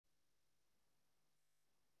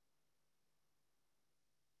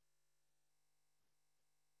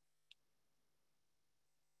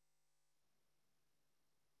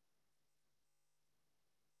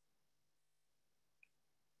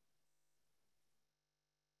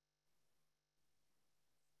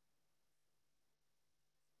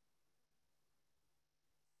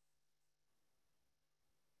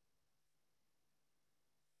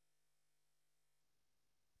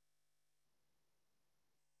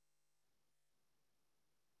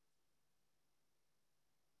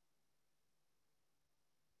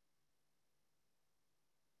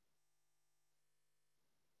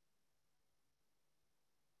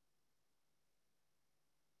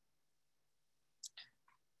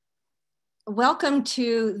Welcome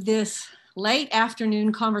to this late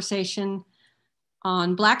afternoon conversation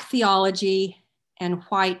on Black theology and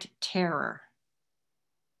white terror.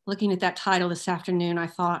 Looking at that title this afternoon, I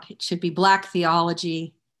thought it should be Black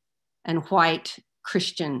theology and white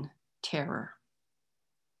Christian terror.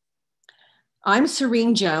 I'm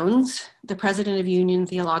Serene Jones, the president of Union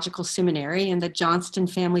Theological Seminary and the Johnston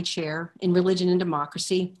Family Chair in Religion and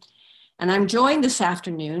Democracy. And I'm joined this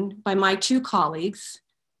afternoon by my two colleagues,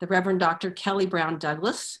 the Reverend Dr. Kelly Brown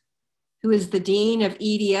Douglas, who is the Dean of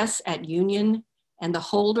EDS at Union and the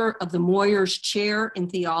holder of the Moyers Chair in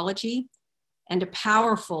Theology and a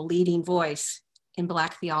powerful leading voice in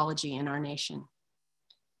Black theology in our nation.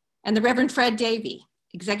 And the Reverend Fred Davie,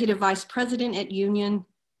 Executive Vice President at Union,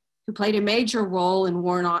 who played a major role in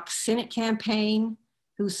Warnock's Senate campaign,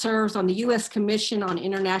 who serves on the U.S. Commission on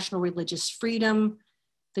International Religious Freedom,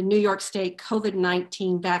 the New York State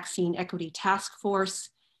COVID-19 Vaccine Equity Task Force,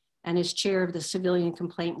 and is chair of the Civilian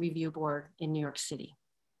Complaint Review Board in New York City.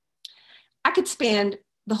 I could spend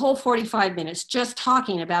the whole 45 minutes just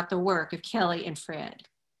talking about the work of Kelly and Fred,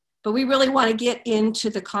 but we really want to get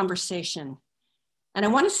into the conversation. And I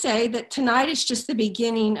want to say that tonight is just the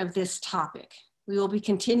beginning of this topic. We will be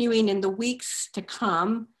continuing in the weeks to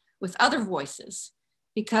come with other voices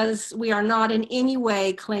because we are not in any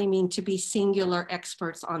way claiming to be singular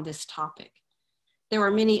experts on this topic. There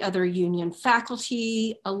are many other Union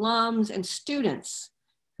faculty, alums, and students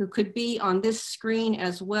who could be on this screen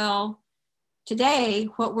as well. Today,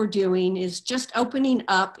 what we're doing is just opening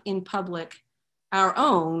up in public our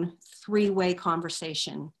own three-way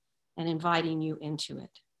conversation and inviting you into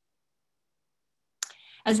it.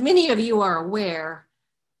 As many of you are aware,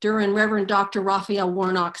 during Reverend Dr. Raphael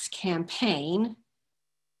Warnock's campaign,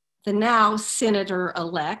 the now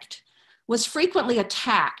senator-elect was frequently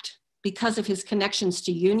attacked because of his connections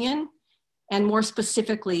to Union, and more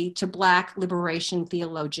specifically to Black liberation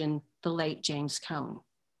theologian, the late James Cone.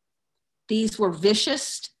 These were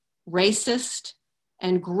vicious, racist,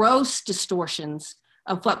 and gross distortions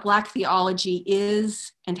of what Black theology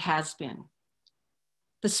is and has been.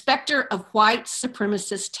 The specter of white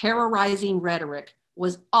supremacist terrorizing rhetoric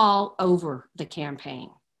was all over the campaign,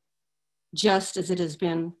 just as it has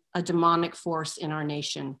been a demonic force in our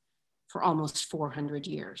nation for almost 400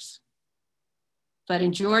 years. But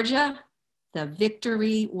in Georgia, the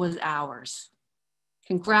victory was ours.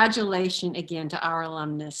 Congratulations again to our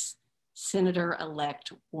alumnus,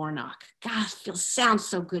 Senator-elect Warnock. God, it sounds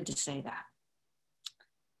so good to say that.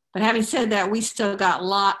 But having said that, we still got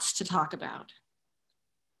lots to talk about.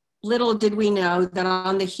 Little did we know that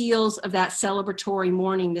on the heels of that celebratory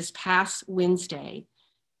morning this past Wednesday,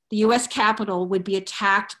 the US Capitol would be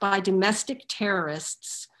attacked by domestic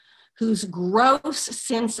terrorists whose gross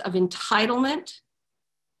sense of entitlement,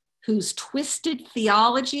 whose twisted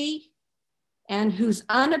theology, and whose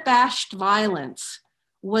unabashed violence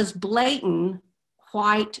was blatant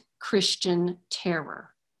white Christian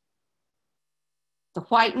terror. The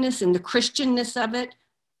whiteness and the Christianness of it,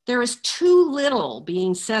 there is too little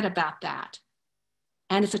being said about that.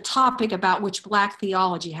 And it's a topic about which Black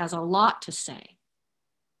theology has a lot to say.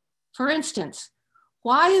 For instance,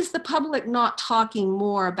 why is the public not talking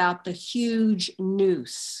more about the huge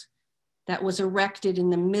noose that was erected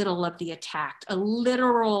in the middle of the attack, a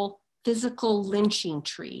literal physical lynching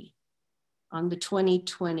tree on the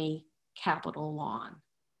 2020 Capitol lawn?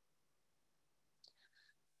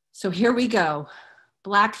 So here we go,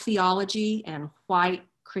 Black theology and white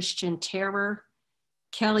Christian terror.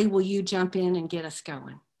 Kelly, will you jump in and get us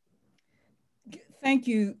going? Thank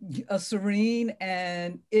you, Serene,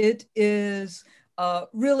 and it is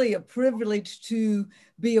really a privilege to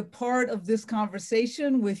be a part of this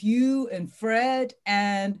conversation with you and Fred,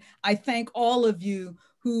 and I thank all of you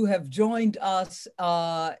who have joined us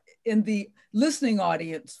in the listening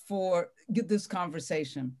audience for this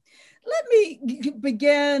conversation. Let me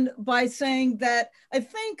begin by saying that I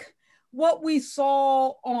think what we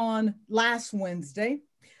saw on last Wednesday,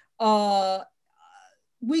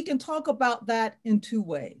 we can talk about that in two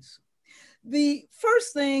ways. The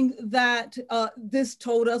first thing that this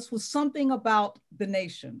told us was something about the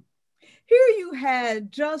nation. Here you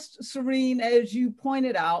had, just Serene, as you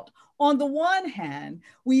pointed out, on the one hand,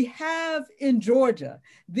 we have in Georgia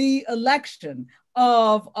the election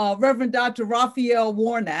of Reverend Dr. Raphael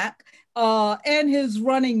Warnock and his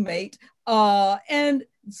running mate. And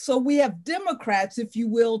so we have Democrats, if you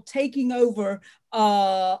will, taking over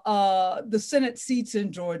the Senate seats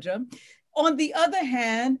in Georgia. On the other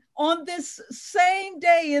hand, on this same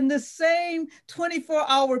day, in the same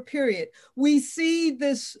 24-hour period, we see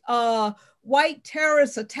this white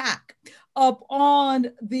terrorist attack up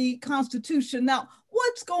on the Constitution. Now, what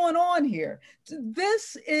what's going on here?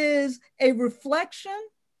 This is a reflection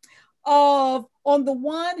of, on the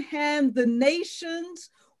one hand, the nation's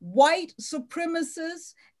white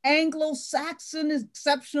supremacist, Anglo-Saxon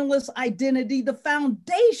exceptionalist identity, the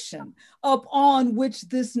foundation upon which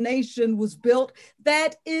this nation was built,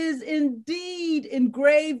 that is indeed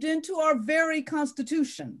engraved into our very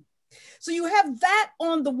Constitution. So you have that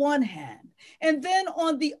on the one hand. And then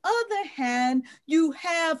on the other hand, you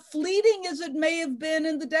have, fleeting as it may have been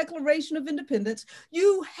in the Declaration of Independence,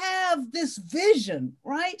 you have this vision,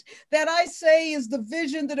 right? That I say is the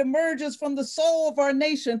vision that emerges from the soul of our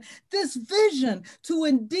nation, this vision to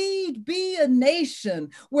indeed be a nation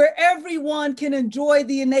where everyone can enjoy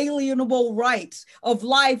the inalienable rights of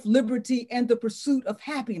life, liberty, and the pursuit of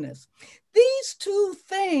happiness. These two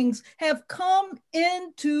things have come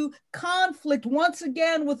into conflict once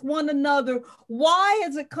again with one another. Why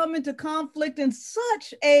has it come into conflict in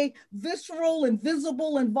such a visceral and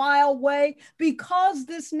visible and vile way? Because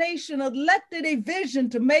this nation elected a vision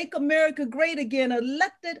to make America great again,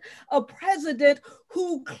 elected a president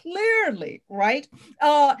who clearly, right,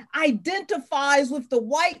 identifies with the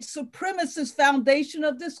white supremacist foundation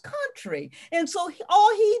of this country. And so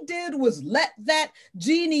all he did was let that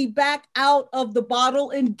genie back out of the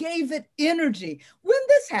bottle and gave it energy. When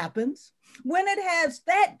this happens, when it has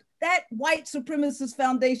that white supremacist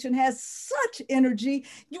foundation has such energy,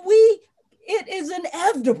 it is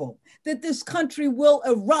inevitable that this country will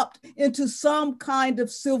erupt into some kind of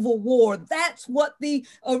civil war. That's what the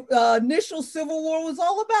initial Civil War was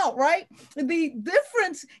all about, right? The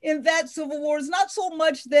difference in that Civil War is not so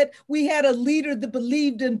much that we had a leader that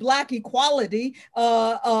believed in Black equality,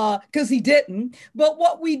 because he didn't, but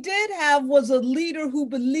what we did have was a leader who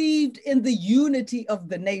believed in the unity of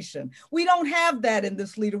the nation. We don't have that in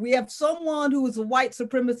this leader. We have someone who is a white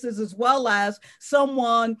supremacist as well as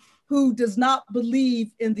someone who does not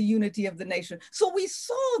believe in the unity of the nation. So we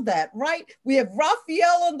saw that, right? We have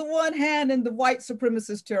Raphael on the one hand and the white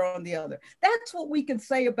supremacist terror on the other. That's what we can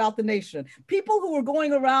say about the nation. People who are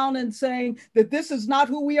going around and saying that this is not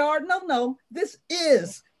who we are, no, this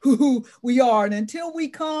is who we are. And until we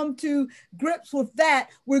come to grips with that,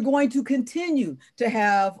 we're going to continue to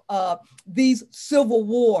have these civil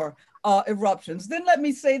war eruptions. Then let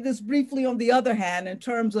me say this briefly on the other hand, in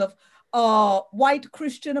terms of white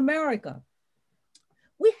Christian America.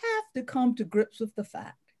 We have to come to grips with the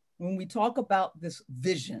fact, when we talk about this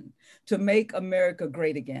vision to make America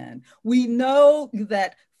great again, we know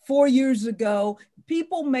that 4 years ago,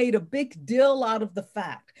 people made a big deal out of the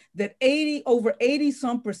fact that over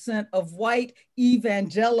 80% of white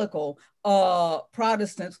evangelical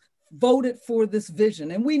Protestants voted for this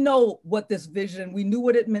vision. And we know what this vision, we knew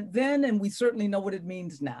what it meant then, and we certainly know what it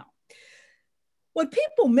means now. What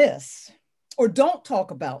people miss or don't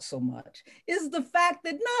talk about so much is the fact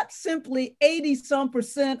that not simply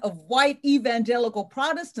 80% of white evangelical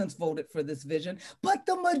Protestants voted for this vision, but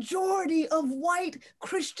the majority of white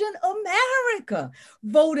Christian America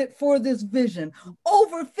voted for this vision.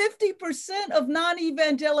 Over 50% of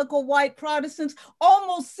non-evangelical white Protestants,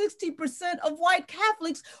 almost 60% of white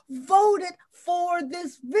Catholics voted for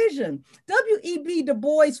this vision. W.E.B. Du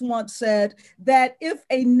Bois once said that if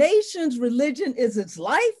a nation's religion is its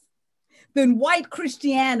life, then white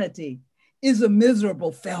Christianity is a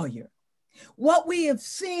miserable failure. What we have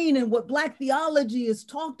seen and what Black theology has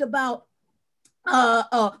talked about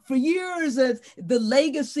for years as the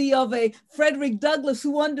legacy of a Frederick Douglass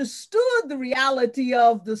who understood the reality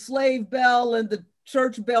of the slave bell and the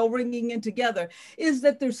church bell ringing in together, is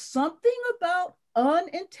that there's something about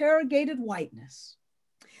uninterrogated whiteness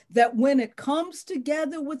that when it comes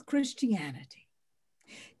together with Christianity,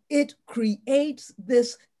 it creates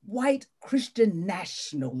this white Christian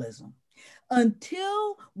nationalism.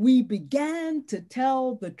 Until we began to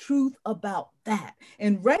tell the truth about that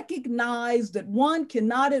and recognize that one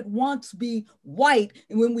cannot at once be white,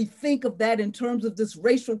 and when we think of that in terms of this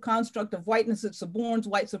racial construct of whiteness that suborns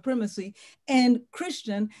white supremacy, and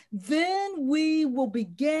Christian, then we will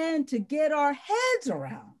begin to get our heads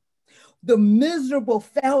around the miserable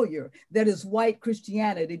failure that is white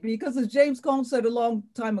Christianity. Because as James Cone said a long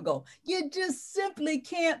time ago, you just simply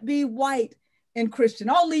can't be white and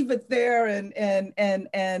Christian. I'll leave it there and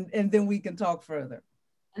then we can talk further.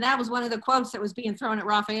 And that was one of the quotes that was being thrown at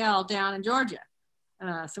Raphael down in Georgia.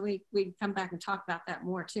 So we come back and talk about that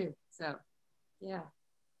more too. So, yeah.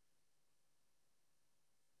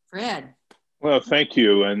 Fred. Well, thank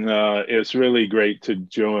you. And it's really great to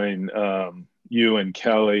join you and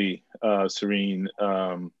Kelly, Serene,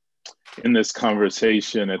 in this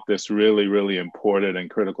conversation at this really, really important and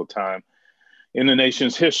critical time in the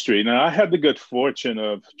nation's history. Now, I had the good fortune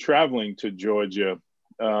of traveling to Georgia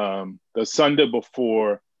the Sunday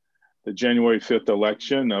before the January 5th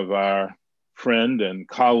election of our friend and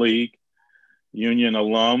colleague, union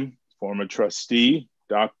alum, former trustee,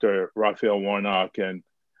 Dr. Raphael Warnock and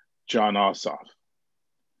John Ossoff.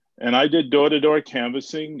 And I did door-to-door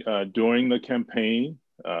canvassing during the campaign,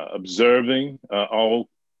 observing all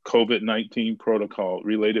COVID-19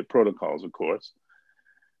 related protocols, of course.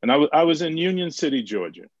 And I was in Union City,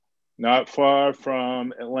 Georgia, not far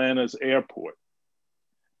from Atlanta's airport.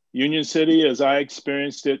 Union City, as I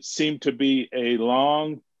experienced it, seemed to be a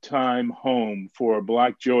long-time home for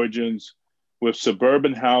Black Georgians with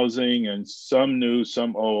suburban housing and some new,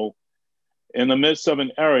 some old, in the midst of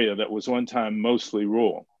an area that was one time mostly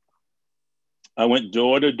rural. I went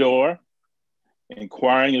door to door,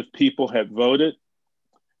 inquiring if people had voted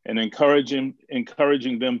and encouraging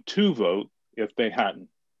them to vote if they hadn't.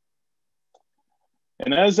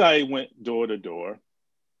 And as I went door to door,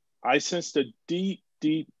 I sensed a deep,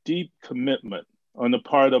 deep, deep commitment on the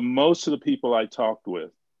part of most of the people I talked with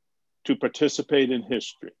to participate in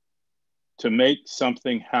history, to make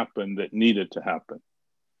something happen that needed to happen.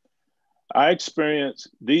 I experienced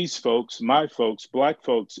these folks, my folks, Black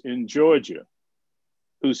folks in Georgia,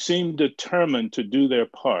 who seemed determined to do their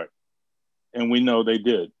part, and we know they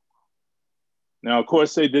did. Now, of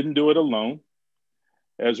course, they didn't do it alone.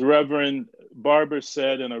 As Reverend Barber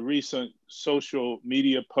said in a recent social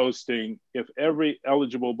media posting, if every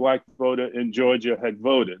eligible Black voter in Georgia had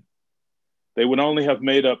voted, they would only have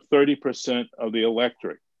made up 30% of the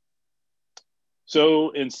electorate.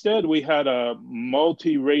 So instead, we had a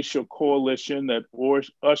multiracial coalition that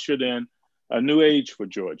ushered in a new age for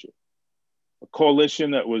Georgia, a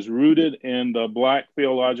coalition that was rooted in the Black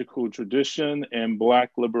theological tradition and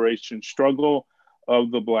Black liberation struggle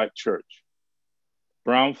of the Black church.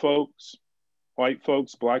 Brown folks, white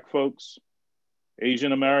folks, Black folks,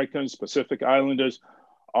 Asian Americans, Pacific Islanders,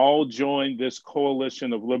 all joined this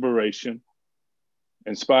coalition of liberation,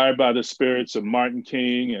 inspired by the spirits of Martin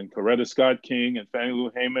King and Coretta Scott King and Fannie Lou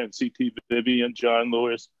Hamer and C.T. Vivian, John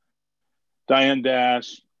Lewis, Diane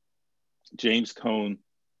Dash, James Cone,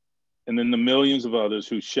 and then the millions of others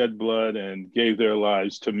who shed blood and gave their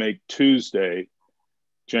lives to make Tuesday,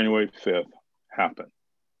 January 5th, happen.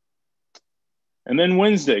 And then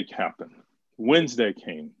Wednesday happened. Wednesday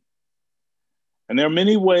came. And there are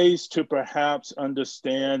many ways to perhaps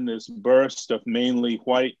understand this burst of mainly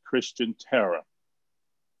white Christian terror.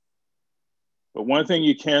 But one thing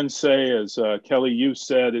you can say, as Kelly, you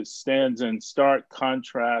said, it stands in stark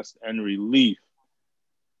contrast and relief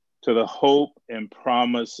to the hope and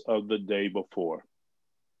promise of the day before.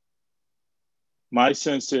 My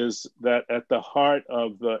sense is that at the heart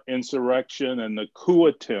of the insurrection and the coup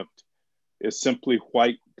attempt is simply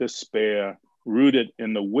white despair rooted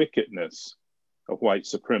in the wickedness of white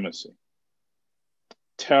supremacy.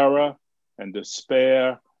 Terror and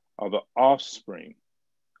despair are the offspring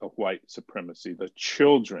of white supremacy, the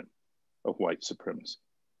children of white supremacy.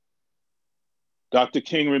 Dr.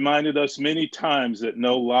 King reminded us many times that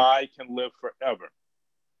no lie can live forever.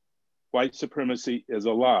 White supremacy is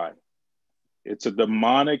a lie. It's a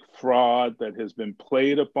demonic fraud that has been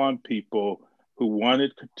played upon people who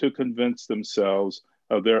wanted to convince themselves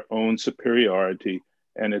of their own superiority,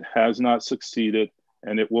 and it has not succeeded,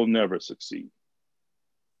 and it will never succeed.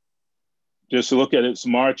 Just look at its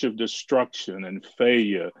march of destruction and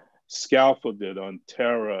failure, scaffolded on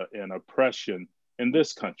terror and oppression in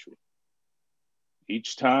this country.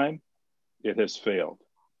 Each time, it has failed.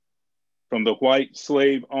 From the white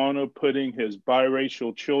slave owner putting his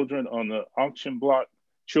biracial children on the auction block,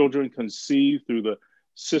 children conceived through the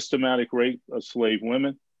systematic rape of slave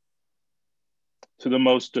women, to the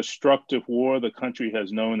most destructive war the country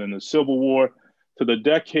has known in the Civil War, to the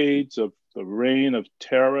decades of the reign of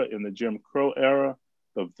terror in the Jim Crow era,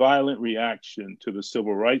 the violent reaction to the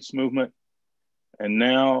Civil Rights Movement, and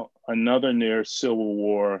now another near Civil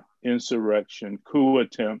War insurrection coup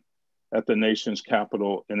attempt at the nation's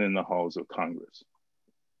capital and in the halls of Congress.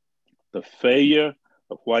 The failure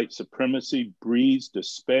of white supremacy breeds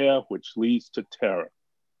despair, which leads to terror.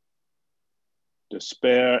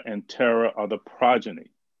 Despair and terror are the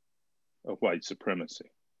progeny of white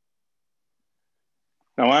supremacy.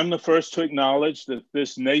 Now, I'm the first to acknowledge that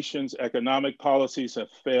this nation's economic policies have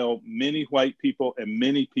failed many white people and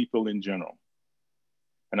many people in general.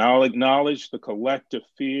 And I'll acknowledge the collective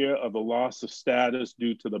fear of the loss of status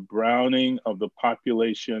due to the browning of the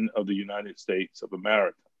population of the United States of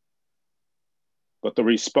America. But the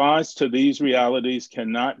response to these realities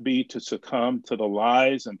cannot be to succumb to the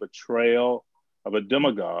lies and betrayal of a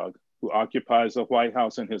demagogue who occupies the White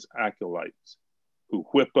House and his acolytes, who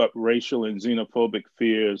whip up racial and xenophobic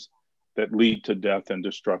fears that lead to death and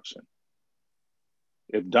destruction.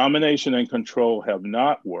 If domination and control have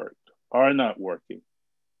not worked, are not working,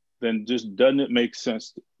 then just doesn't it make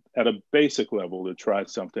sense at a basic level to try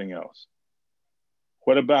something else?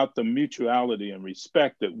 What about the mutuality and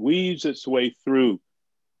respect that weaves its way through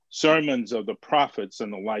sermons of the prophets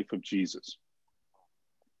and the life of Jesus?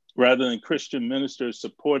 Rather than Christian ministers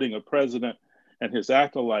supporting a president and his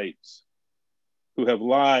acolytes who have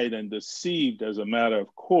lied and deceived as a matter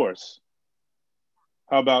of course,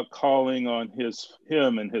 how about calling on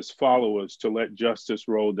him and his followers to let justice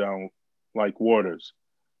roll down like waters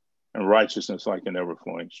and righteousness like an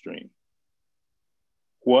ever-flowing stream?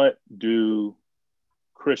 What do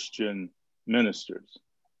Christian ministers,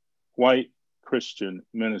 white Christian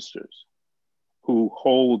ministers who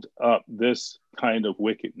hold up this kind of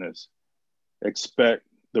wickedness expect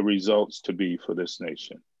the results to be for this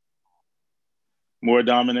nation? More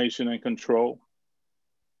domination and control?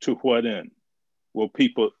 To what end? Will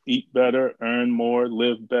people eat better, earn more,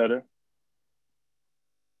 live better?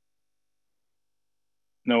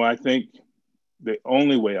 No, I think the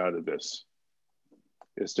only way out of this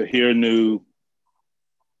is to hear anew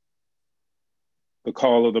the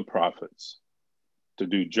call of the prophets, to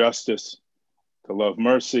do justice, to love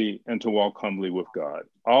mercy, and to walk humbly with God.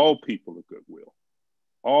 All people of goodwill,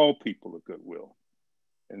 all people of goodwill,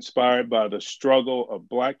 inspired by the struggle of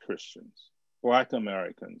Black Christians, Black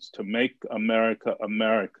Americans, to make America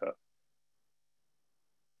America.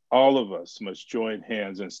 All of us must join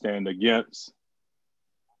hands and stand against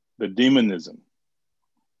the demonism,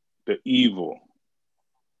 the evil,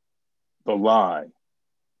 the lie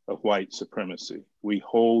of white supremacy. We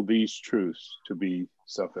hold these truths to be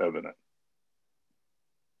self-evident.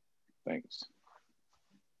 Thanks.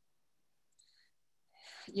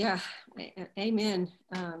 Yeah, amen.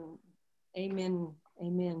 Amen,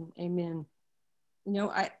 amen, amen. You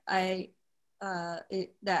know,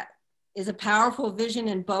 that is a powerful vision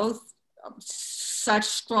in both such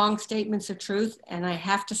strong statements of truth. And I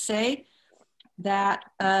have to say that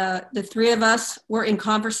the three of us were in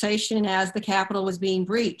conversation as the Capitol was being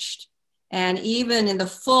breached. And even in the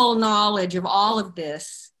full knowledge of all of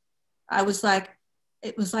this, I was like,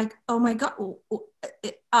 it was like, oh my God,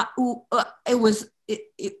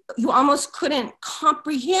 you almost couldn't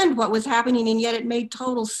comprehend what was happening, and yet it made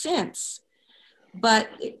total sense. But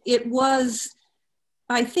it was,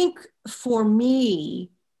 I think for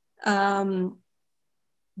me,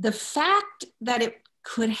 the fact that it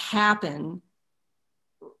could happen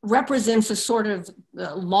represents a sort of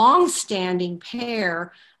long-standing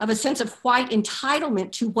pair of a sense of white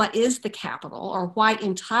entitlement to what is the Capitol, or white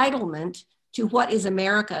entitlement to what is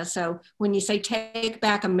America. So when you say take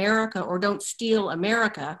back America or don't steal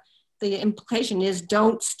America, the implication is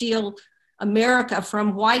don't steal America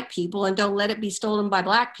from white people and don't let it be stolen by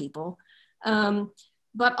Black people.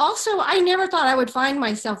 But also, I never thought I would find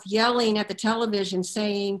myself yelling at the television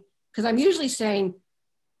saying, because I'm usually saying,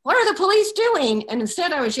 what are the police doing? And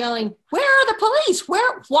instead I was yelling, where are the police?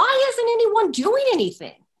 Why isn't anyone doing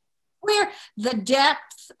anything? Where the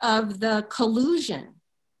depth of the collusion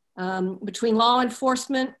between law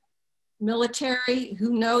enforcement, military,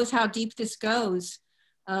 who knows how deep this goes.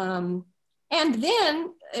 And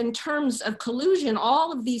then in terms of collusion,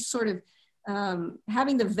 all of these sort of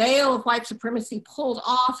having the veil of white supremacy pulled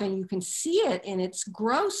off, and you can see it in its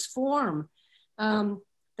gross form. The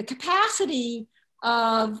capacity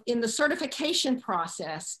of, in the certification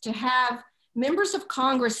process, to have members of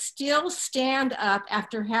Congress still stand up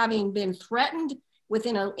after having been threatened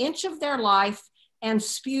within an inch of their life and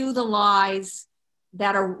spew the lies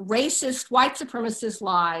that are racist, white supremacist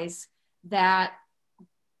lies that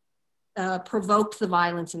provoked the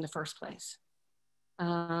violence in the first place.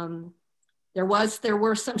 There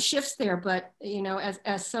were some shifts there, but you know,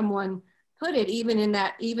 as someone put it, even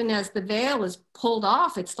as the veil is pulled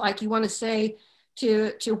off, it's like you want to say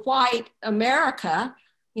to white America,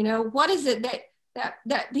 you know, what is it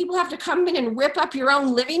that people have to come in and rip up your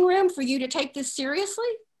own living room for you to take this seriously?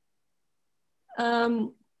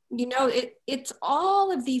 You know, it's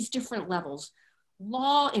all of these different levels: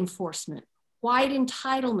 law enforcement, white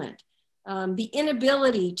entitlement, the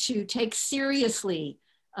inability to take seriously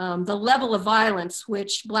the level of violence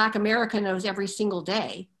which Black America knows every single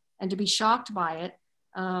day, and to be shocked by it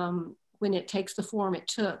when it takes the form it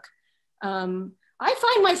took. I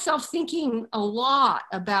find myself thinking a lot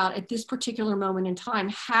about, at this particular moment in time,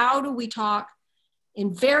 how do we talk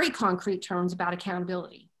in very concrete terms about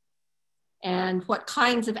accountability and what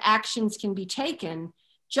kinds of actions can be taken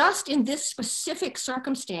just in this specific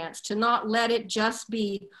circumstance, to not let it just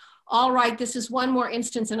be, all right, this is one more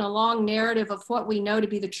instance in a long narrative of what we know to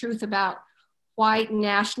be the truth about white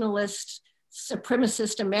nationalist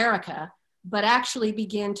supremacist America, but actually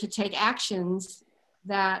begin to take actions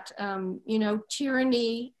that, you know,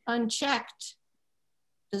 tyranny unchecked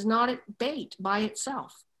does not abate by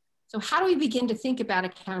itself. So how do we begin to think about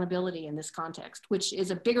accountability in this context, which is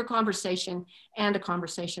a bigger conversation and a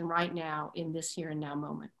conversation right now in this here and now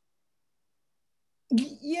moment?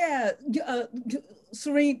 Yeah,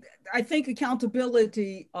 Serene, I think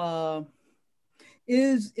accountability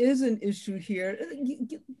is an issue here.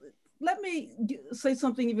 Let me say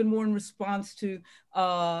something even more in response to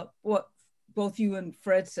what both you and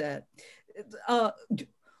Fred said.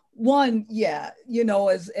 One, yeah, you know,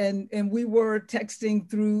 and we were texting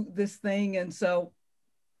through this thing, and so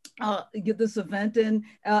get this event. And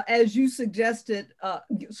as you suggested,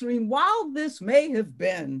 Serene, while this may have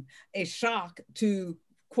been a shock to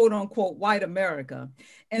quote unquote white America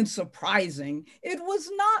and surprising, it was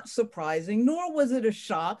not surprising, nor was it a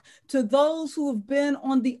shock to those who have been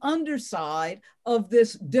on the underside of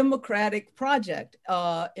this democratic project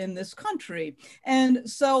in this country. And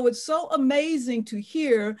so it's so amazing to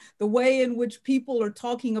hear the way in which people are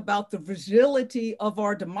talking about the fragility of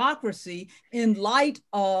our democracy in light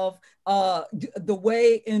of the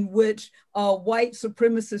way in which white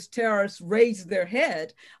supremacist terrorists raise their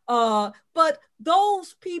head. But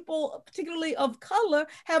those people, particularly of color,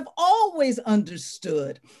 have always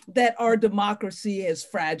understood that our democracy is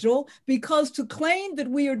fragile, because to claim that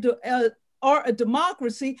we are a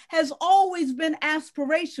democracy has always been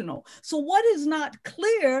aspirational. So what is not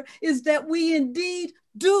clear is that we indeed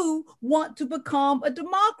do want to become a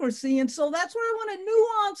democracy. And so that's where I want to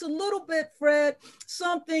nuance a little bit, Fred,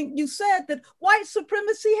 something you said, that white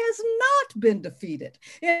supremacy has not been defeated.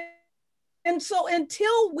 And so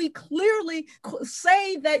until we clearly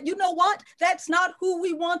say that, you know what, that's not who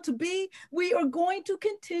we want to be, we are going to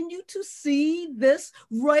continue to see this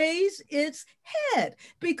raise its head,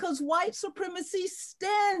 because white supremacy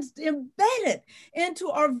stands embedded into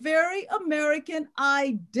our very American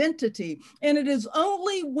identity. And it is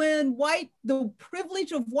only when the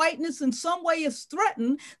privilege of whiteness in some way is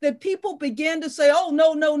threatened that people begin to say, oh,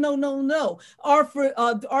 no, no, no, no, no,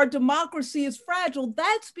 our democracy is fragile.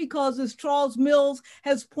 That's because, as Charles Mills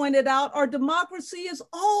has pointed out, our democracy has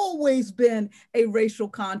always been a racial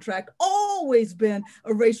contract, always been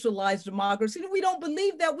a racialized democracy. And if we don't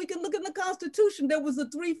believe that, we can look in the Constitution. There was the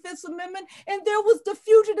 3/5 Amendment, and there was the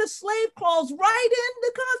Fugitive Slave Clause right in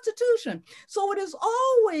the Constitution. So it has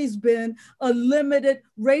always been a limited,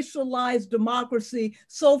 racialized democracy.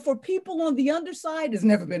 So for people on the underside, it's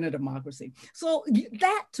never been a democracy. So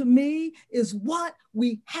that, to me, is what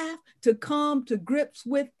we have to come to grips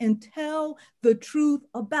with and tell the truth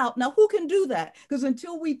about. Now, who can do that? Because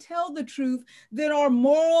until we tell the truth, then our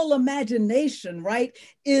moral imagination, right,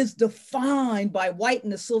 is defined by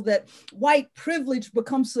whiteness, so that white privilege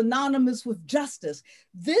becomes synonymous with justice.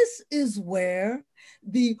 This is where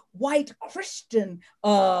the white Christian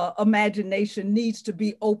imagination needs to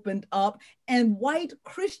be opened up, and white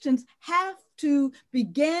Christians have to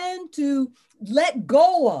begin to let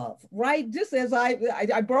go of, right? Just as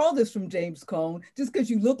I borrow this from James Cone, just because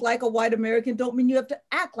you look like a white American don't mean you have to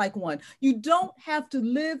act like one. You don't have to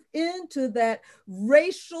live into that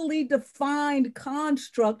racially defined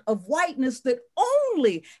construct of whiteness that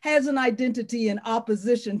only has an identity in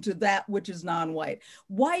opposition to that which is non-white.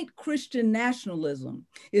 White Christian nationalism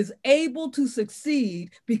is able to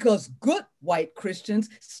succeed because good white Christians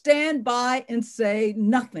stand by and say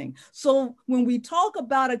nothing. So when we talk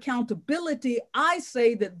about accountability, I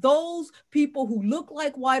say that those people who look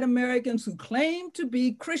like white Americans, who claim to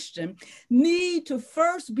be Christian, need to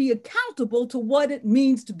first be accountable to what it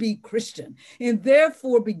means to be Christian, and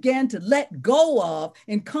therefore begin to let go of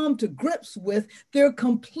and come to grips with their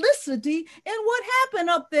complicity in what happened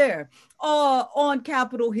up there on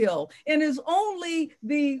Capitol Hill. And is only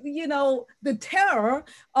the terror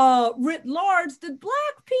writ large that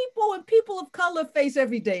Black people and people of color face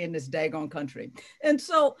every day in this daggone country. And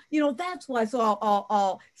so, that's why. So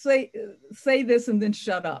I'll say this and then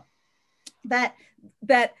shut up. That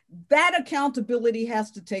accountability has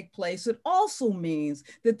to take place. It also means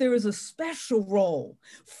that there is a special role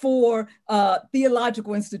for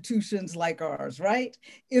theological institutions like ours, right?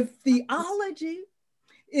 If theology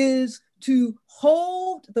is to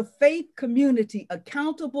hold the faith community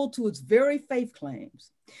accountable to its very faith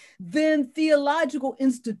claims, then theological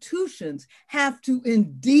institutions have to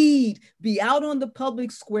indeed be out on the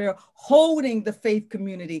public square holding the faith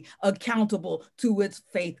community accountable to its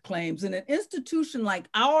faith claims. And an institution like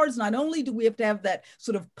ours, not only do we have to have that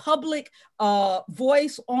sort of public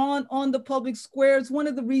voice on the public square, it's one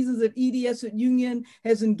of the reasons that EDS at Union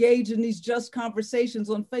has engaged in these just conversations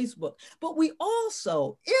on Facebook. But we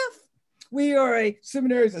also, if we are a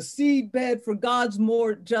seminary as a seedbed for God's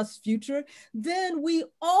more just future, then we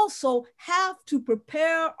also have to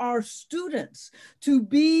prepare our students to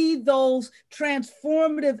be those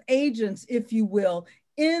transformative agents, if you will,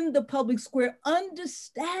 in the public square,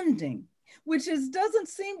 understanding, which doesn't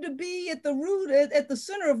seem to be at the root, at the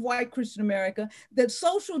center of white Christian America, that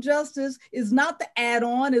social justice is not the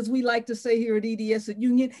add-on, as we like to say here at EDS at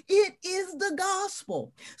Union, it is the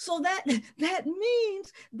gospel. So that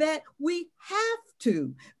means that we have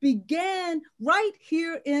to begin right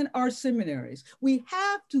here in our seminaries. We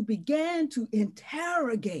have to begin to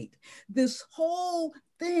interrogate this whole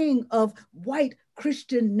thing of white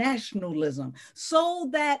Christian nationalism so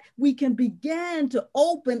that we can begin to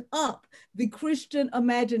open up the Christian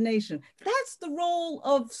imagination. That's the role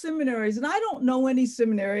of seminaries. And I don't know any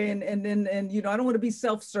seminary, and you know, I don't want to be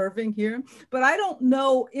self-serving here, but I don't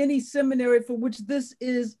know any seminary for which this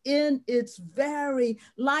is in its very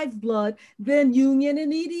lifeblood than Union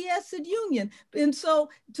and EDS at Union. And so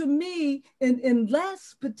to me,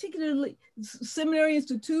 unless particularly seminary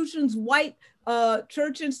institutions, white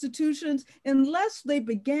church institutions, unless they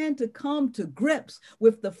began to come to grips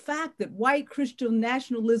with the fact that white Christian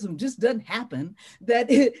nationalism just doesn't happen,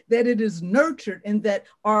 that it is nurtured, and that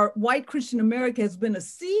our white Christian America has been a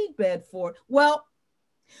seedbed for, well,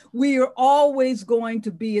 we are always going to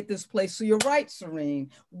be at this place. So you're right, Serene.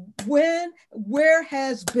 Where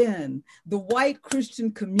has been the white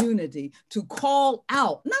Christian community to call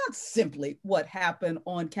out not simply what happened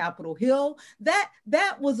on Capitol Hill? That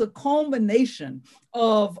was a culmination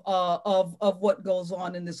of what goes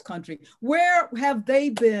on in this country. Where have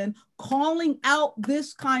they been calling out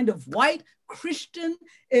this kind of white Christian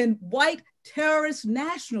and white terrorist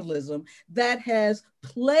nationalism that has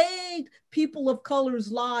plagued people of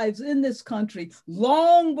color's lives in this country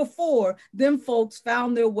long before them folks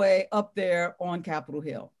found their way up there on Capitol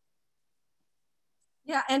Hill?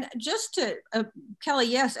 Yeah, and just to, Kelly,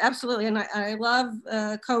 yes, absolutely. And I love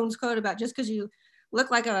Cohn's quote about just because you look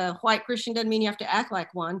like a white Christian doesn't mean you have to act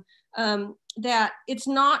like one. That it's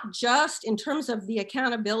not just in terms of the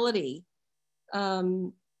accountability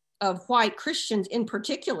of white Christians in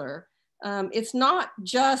particular. It's not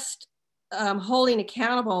just holding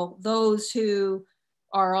accountable those who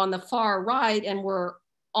are on the far right and were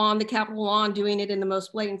on the Capitol lawn doing it in the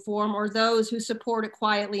most blatant form, or those who support it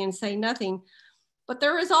quietly and say nothing. But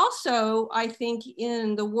there is also, I think,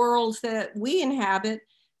 in the worlds that we inhabit,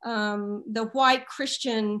 the white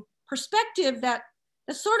Christian perspective that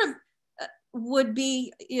sort of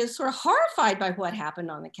is sort of horrified by what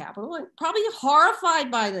happened on the Capitol, and probably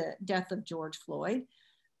horrified by the death of George Floyd,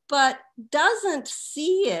 but doesn't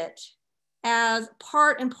see it as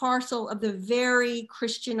part and parcel of the very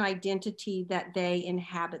Christian identity that they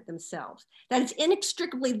inhabit themselves. That it's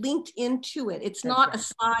inextricably linked into it. It's not a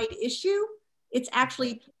side issue. It's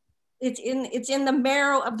actually, it's in the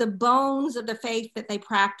marrow of the bones of the faith that they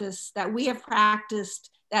practice, that we have practiced,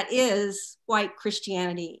 that is white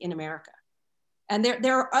Christianity in America. And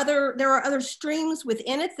there are other streams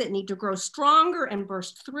within it that need to grow stronger and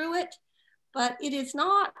burst through it. But it is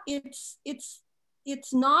not, it's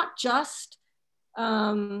not just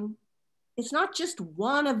one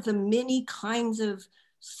of the many kinds of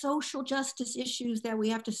social justice issues that we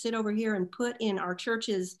have to sit over here and put in our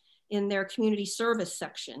churches in their community service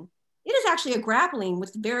section. It is actually a grappling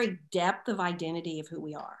with the very depth of identity of who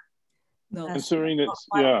we are. No, and Serene,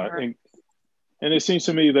 and it seems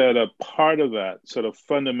to me that a part of that, sort of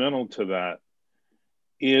fundamental to that,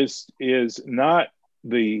 is not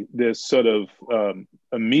this sort of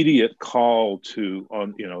immediate call to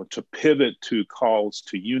pivot to calls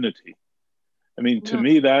to unity. I mean, to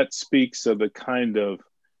me, that speaks of the kind of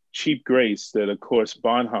cheap grace that, of course,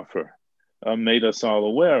 Bonhoeffer made us all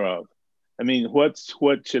aware of. I mean, what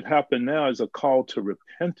should happen now is a call to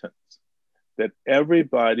repentance, that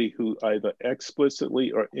everybody who either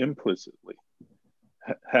explicitly or implicitly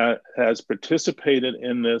has participated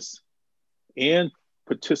in this and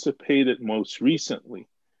participated most recently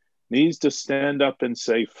needs to stand up and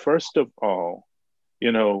say, first of all,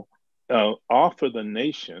 offer the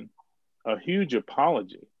nation a huge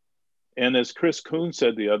apology. And as Chris Coons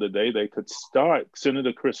said the other day, they could start,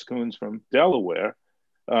 Senator Chris Coons from Delaware,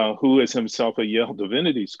 who is himself a Yale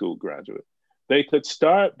Divinity School graduate, they could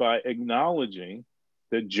start by acknowledging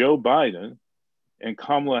that Joe Biden and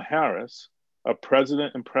Kamala Harris are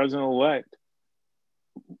president and president-elect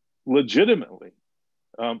legitimately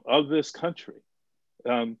of this country.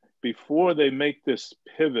 Before they make this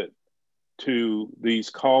pivot to these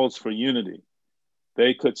calls for unity,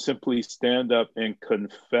 they could simply stand up and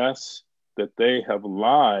confess that they have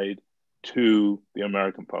lied to the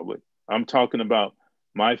American public. I'm talking about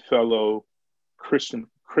my fellow Christian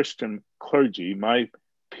clergy, my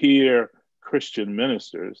peer Christian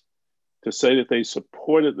ministers, to say that they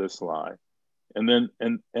supported this lie, and then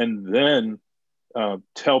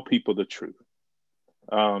tell people the truth.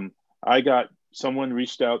 Someone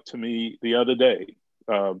reached out to me the other day,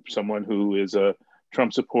 someone who is a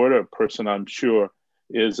Trump supporter, a person I'm sure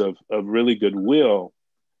is of really goodwill,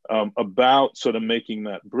 about sort of making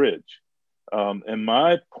that bridge. And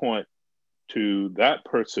my point to that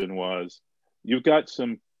person was, you've got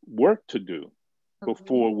some work to do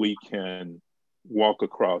before we can walk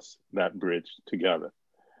across that bridge together.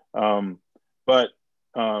 But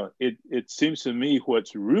it seems to me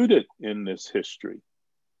what's rooted in this history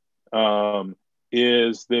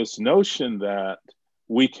is this notion that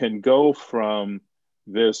we can go from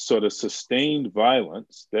this sort of sustained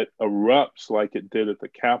violence that erupts like it did at the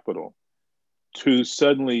Capitol to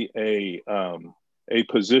suddenly a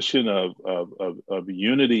position of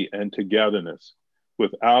unity and togetherness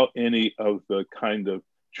without any of the kind of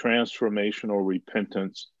transformational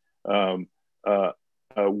repentance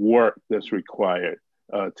work that's required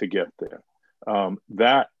to get there.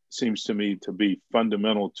 That seems to me to be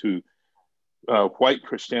fundamental to white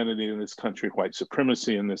Christianity in this country, white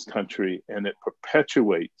supremacy in this country, and it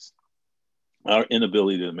perpetuates our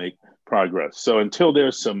inability to make progress. So until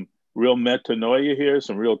there's some real metanoia here,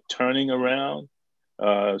 some real turning around,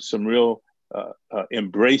 some real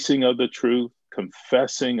embracing of the truth,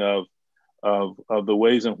 confessing of the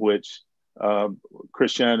ways in which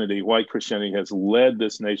Christianity, white Christianity, has led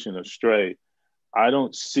this nation astray, I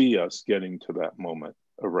don't see us getting to that moment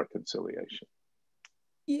of reconciliation.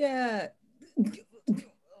 Yeah,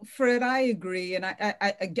 Fred, I agree. And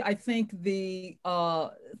I think the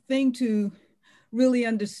thing to really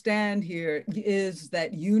understand here is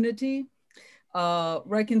that unity,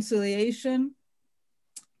 reconciliation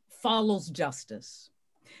follows justice.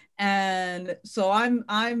 And so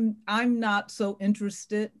I'm not so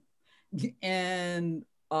interested in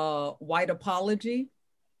white apology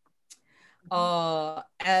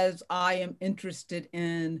as I am interested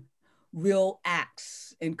in real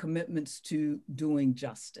acts and commitments to doing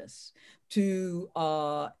justice, to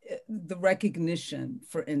the recognition,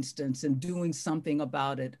 for instance, and doing something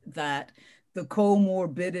about it, that the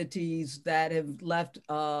comorbidities that have left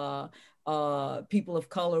people of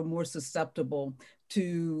color more susceptible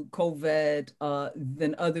to COVID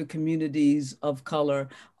than other communities of color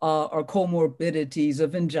are comorbidities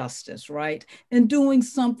of injustice, right? And doing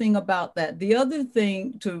something about that. The other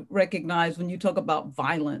thing to recognize when you talk about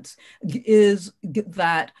violence is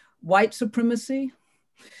that white supremacy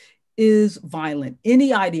is violent.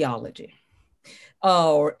 Any ideology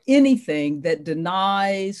or anything that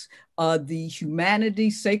denies the humanity,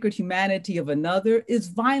 sacred humanity of another is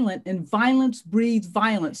violent, and violence breeds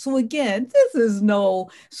violence. So again, this is no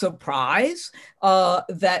surprise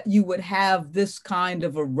that you would have this kind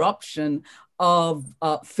of eruption of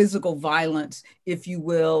physical violence, if you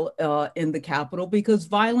will, in the Capitol, because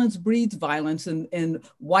violence breeds violence, and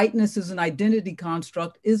whiteness as an identity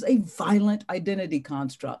construct is a violent identity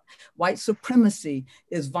construct. White supremacy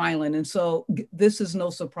is violent, and so this is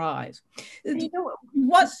no surprise. You know,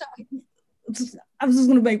 I was just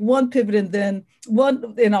going to make one pivot and then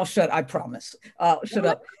I'll shut, I promise. Shut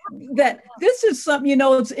up. That this is something, you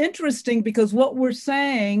know, it's interesting because what we're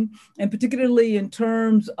saying, and particularly in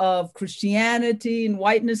terms of Christianity and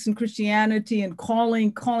whiteness and Christianity, and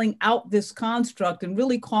calling out this construct and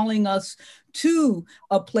really calling us to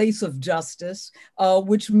a place of justice,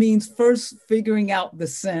 which means first figuring out the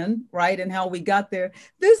sin, right, and how we got there.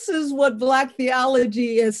 This is what Black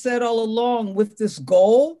theology has said all along, with this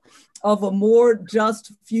goal of a more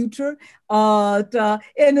just future. And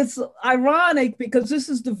it's ironic because this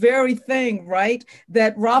is the very thing, right,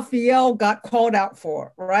 that Raphael got called out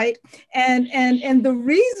for, right? And the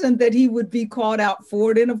reason that he would be called out for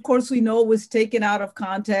it, and of course we know it was taken out of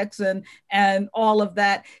context and all of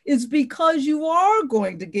that, is because you are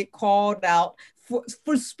going to get called out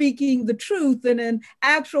for speaking the truth. And in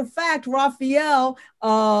actual fact, Raphael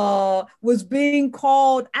was being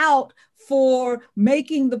called out for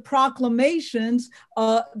making the proclamations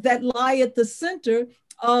that lie at the center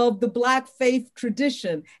of the Black faith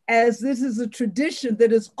tradition, as this is a tradition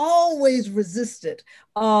that has always resisted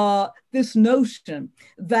this notion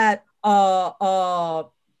that you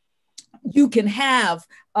can have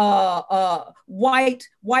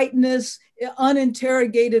whiteness,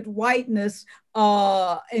 uninterrogated whiteness,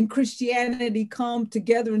 and Christianity come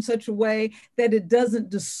together in such a way that it doesn't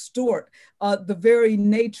distort the very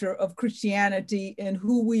nature of Christianity and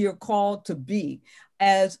who we are called to be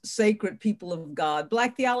as sacred people of God.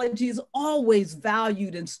 Black theology is always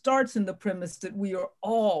valued and starts in the premise that we are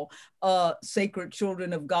all sacred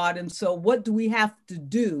children of God. And so what do we have to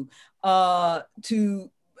do to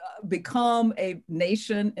become a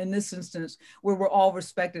nation in this instance where we're all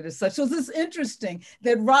respected as such? So it's interesting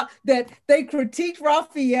that that they critique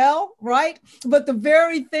Raphael, right? But the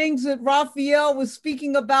very things that Raphael was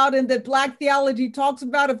speaking about and that Black theology talks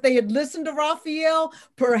about, if they had listened to Raphael,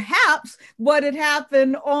 perhaps what had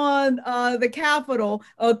happened on the Capitol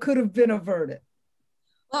could have been averted.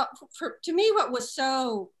 Well, to me, what was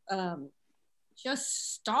so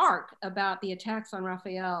just stark about the attacks on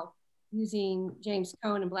Raphael using James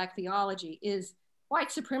Cone and Black theology is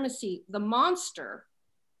white supremacy. The monster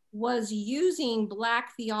was using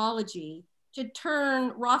Black theology to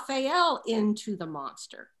turn Raphael into the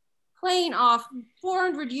monster, playing off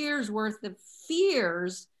 400 years worth of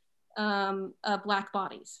fears of Black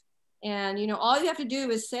bodies. And, you know, all you have to do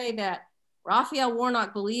is say that Raphael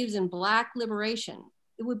Warnock believes in Black liberation.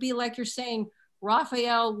 It would be like you're saying,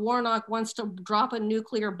 Raphael Warnock wants to drop a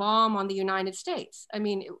nuclear bomb on the United States. I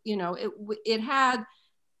mean, you know, it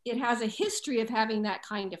has a history of having that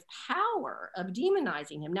kind of power of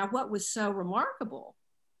demonizing him. Now, what was so remarkable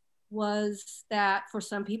was that for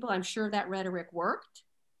some people, I'm sure that rhetoric worked,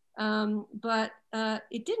 but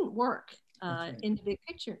it didn't work in the big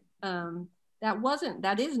picture.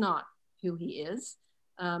 That is not who he is.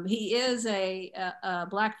 He is a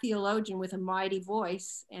Black theologian with a mighty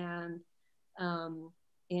voice, and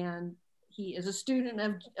he is a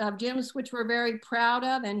student of Jim's, which we're very proud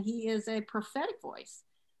of, and he is a prophetic voice.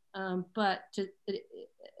 But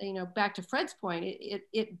you know, back to Fred's point,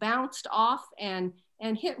 it bounced off and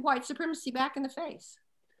hit white supremacy back in the face.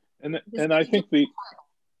 And I think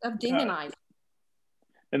of demonizing.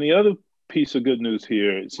 And the other piece of good news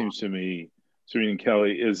here, it seems to me, Serene and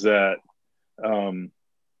Kelly, is that the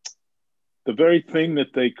very thing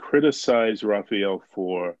that they criticized Raphael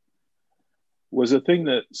for was a thing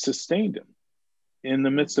that sustained him in the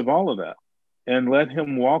midst of all of that and let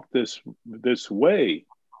him walk this way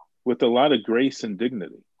with a lot of grace and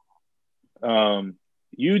dignity.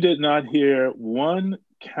 You did not hear one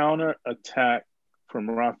counterattack from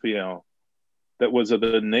Raphael that was of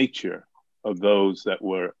the nature of those that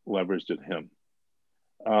were leveraged at him.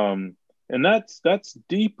 And that's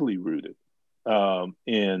deeply rooted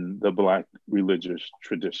in the Black religious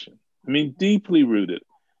tradition. I mean, deeply rooted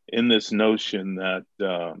in this notion that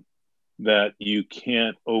you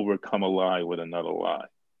can't overcome a lie with another lie,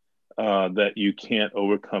 that you can't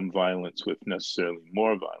overcome violence with necessarily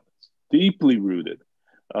more violence. Deeply rooted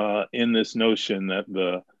in this notion that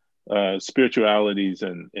the spiritualities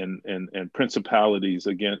and principalities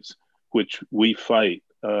against which we fight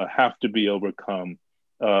have to be overcome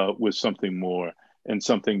with something more and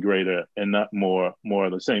something greater, and not more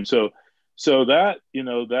of the same. So that, you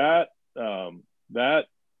know, that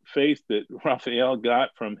faith that Raphael got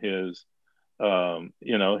from his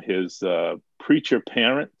you know, his preacher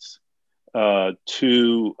parents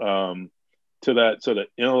to that sort of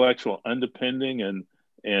intellectual underpinning and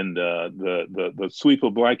the sweep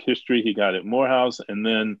of Black history he got at Morehouse, and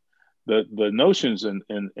then the notions and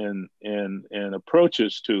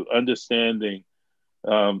approaches to understanding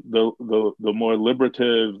the more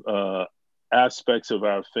liberative aspects of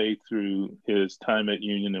our faith through his time at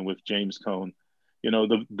Union and with James Cone. You know,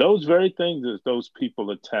 those very things that those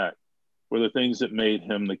people attacked were the things that made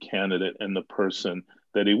him the candidate and the person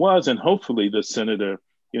that he was, and hopefully the senator,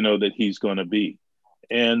 you know, that he's going to be.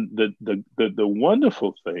 And the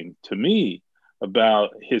wonderful thing to me about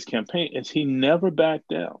his campaign is he never backed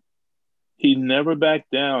down. He never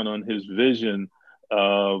backed down on his vision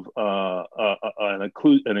of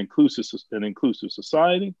an inclusive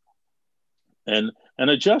society and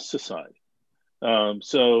a just society.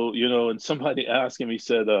 So, you know, and somebody asked him, he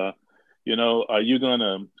said, you know, are you going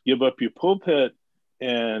to give up your pulpit?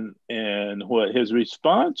 And what his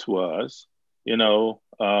response was, you know,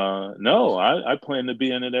 no, I plan to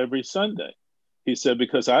be in it every Sunday. He said,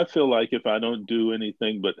 because I feel like if I don't do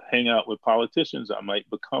anything but hang out with politicians, I might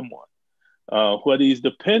become one. What he's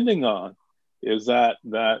depending on is that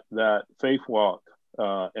faith walk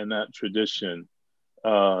and that tradition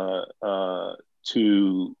to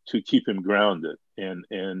keep him grounded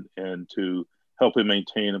and to help him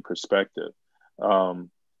maintain a perspective.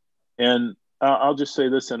 And I'll just say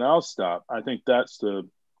this and I'll stop. I think that's the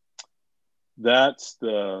That's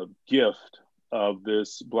the gift of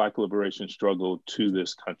this Black liberation struggle to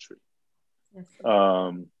this country. Yes.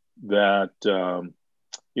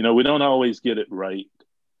 We don't always get it right,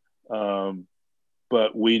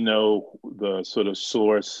 but we know the sort of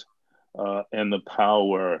source and the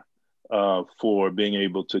power for being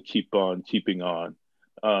able to keep on keeping on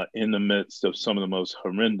in the midst of some of the most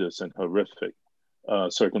horrendous and horrific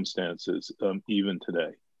circumstances, even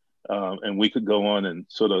today. And we could go on and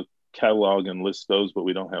sort of catalog and list those, but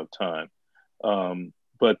we don't have time.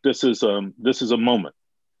 But this is a moment.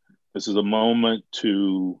 This is a moment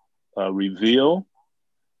to reveal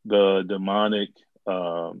the demonic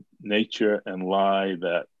nature and lie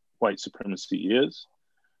that white supremacy is.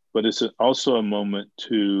 But it's also a moment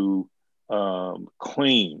to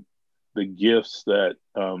claim the gifts that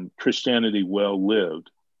Christianity well lived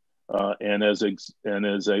and as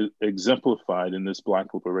exemplified in this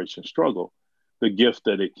Black liberation struggle, the gift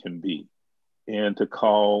that it can be, and to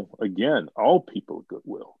call again all people of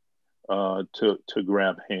goodwill to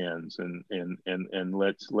grab hands and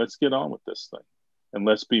let's get on with this thing, and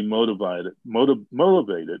let's be motivated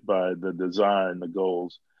by the desire and the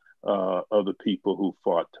goals of the people who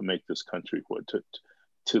fought to make this country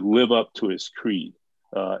to live up to its creed,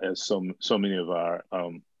 as so many of our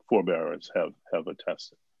forebearers have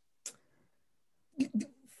attested.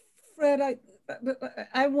 Fred,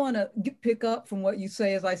 I want to pick up from what you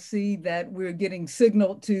say as I see that we're getting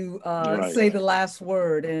signaled to say the last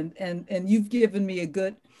word, and you've given me a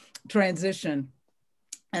good transition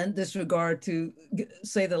in this regard to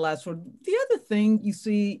say the last word. The other thing you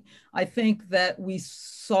see, I think that we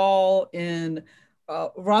saw in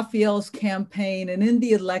Raphael's campaign and in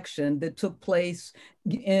the election that took place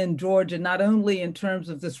in Georgia, not only in terms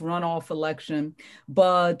of this runoff election,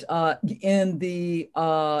 but in the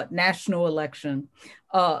national election,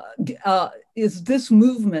 is this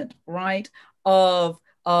movement, right, of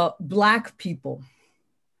Black people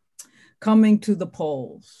coming to the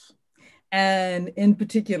polls, and in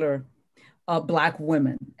particular, Black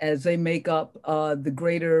women, as they make up the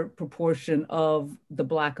greater proportion of the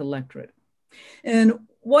Black electorate. And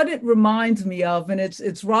what it reminds me of, and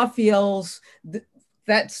it's Raphael's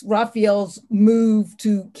move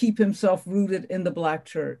to keep himself rooted in the Black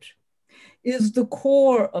church, is the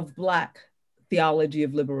core of Black theology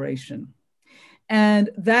of liberation. And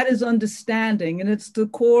that is understanding, and it's the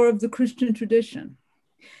core of the Christian tradition.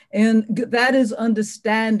 And that is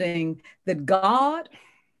understanding that God,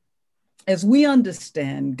 as we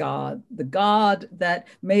understand God, the God that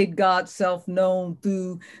made God's self known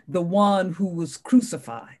through the one who was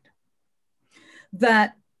crucified,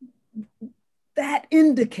 that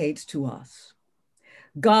indicates to us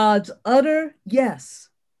God's utter, yes,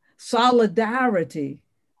 solidarity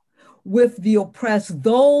with the oppressed,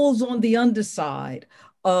 those on the underside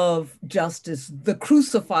of justice, the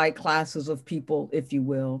crucified classes of people, if you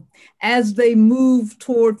will, as they move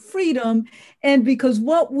toward freedom. And because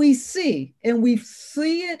what we see, and we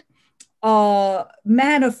see it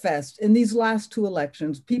manifest in these last two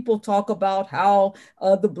elections, people talk about how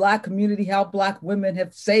the Black community, how Black women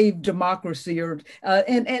have saved democracy, or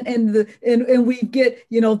and we get,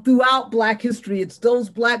 throughout Black history, it's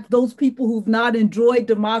those people who've not enjoyed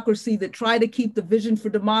democracy that try to keep the vision for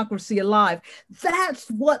democracy alive. That's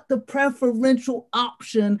what the preferential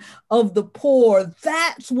option of the poor,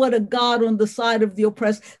 that's what a God on the side of the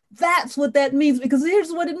oppressed, that's what that means. Because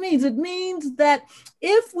here's what it means. It means that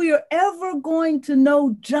if we are ever going to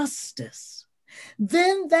know justice,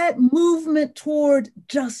 then that movement toward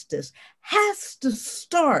justice has to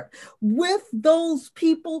start with those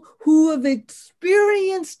people who have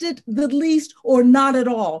experienced it the least or not at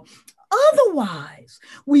all. Otherwise,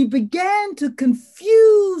 we began to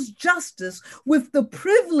confuse justice with the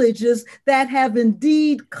privileges that have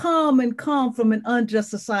indeed come from an unjust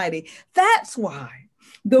society. That's why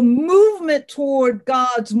the movement toward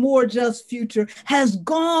God's more just future has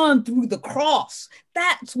gone through the cross.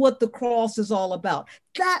 That's what the cross is all about.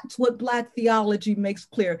 That's what Black theology makes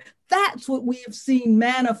clear. That's what we have seen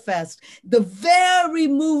manifest. The very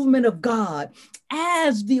movement of God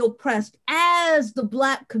as the oppressed, as the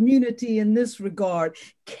Black community in this regard,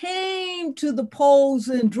 came to the polls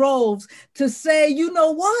in droves to say, you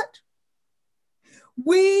know what?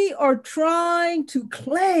 We are trying to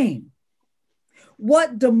claim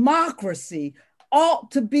what democracy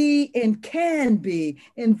ought to be and can be.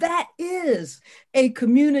 And that is a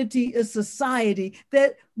community, a society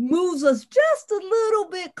that moves us just a little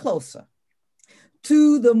bit closer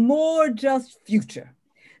to the more just future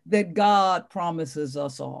that God promises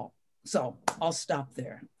us all. So I'll stop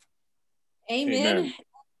there. Amen.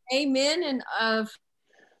 Amen. And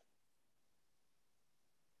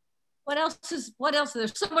what else?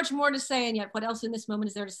 There's so much more to say, and yet what else in this moment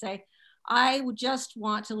is there to say? I would just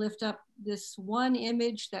want to lift up this one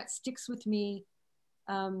image that sticks with me.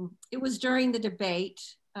 It was during the debate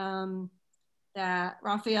that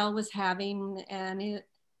Raphael was having, and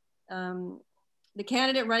the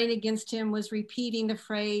candidate running against him was repeating the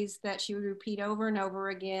phrase that she would repeat over and over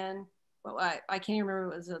again. Well, I can't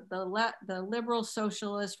remember, it was the liberal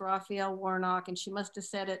socialist Raphael Warnock, and she must have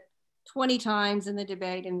said it 20 times in the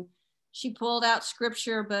debate, and she pulled out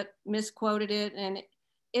scripture but misquoted it, and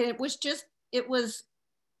it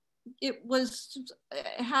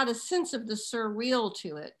had a sense of the surreal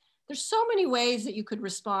to it. There's so many ways that you could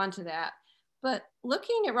respond to that, but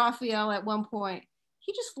looking at Raphael at one point,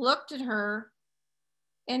 he just looked at her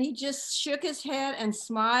and he just shook his head and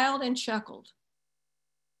smiled and chuckled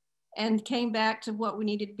and came back to what we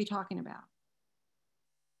needed to be talking about.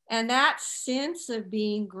 And that sense of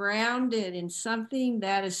being grounded in something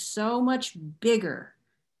that is so much bigger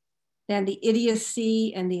than the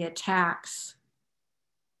idiocy and the attacks,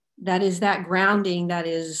 that is that grounding, that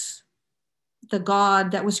is the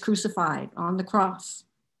God that was crucified on the cross,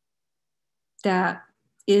 that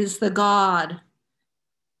is the God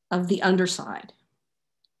of the underside.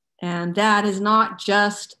 And that is not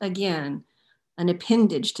just, again, an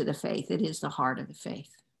appendage to the faith, it is the heart of the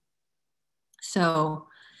faith. So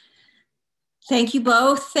thank you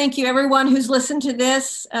both. Thank you everyone who's listened to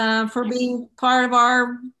this for being part of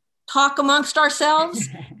our talk amongst ourselves.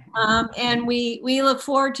 And we look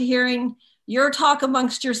forward to hearing your talk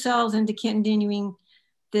amongst yourselves and to continuing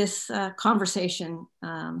this conversation.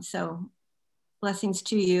 So blessings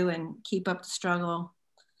to you and keep up the struggle,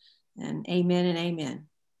 and amen and amen.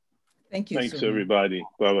 Thank you. Thanks, everybody.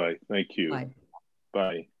 Bye-bye. Thank you. Bye.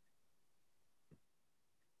 Bye.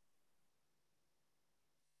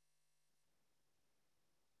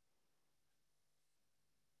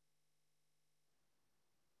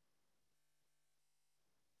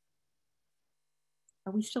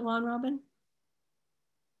 Are we still on, Robin?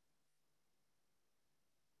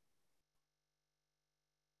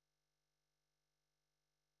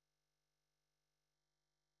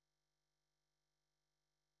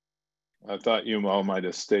 I thought you all might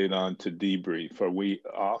have stayed on to debrief. Are we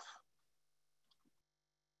off?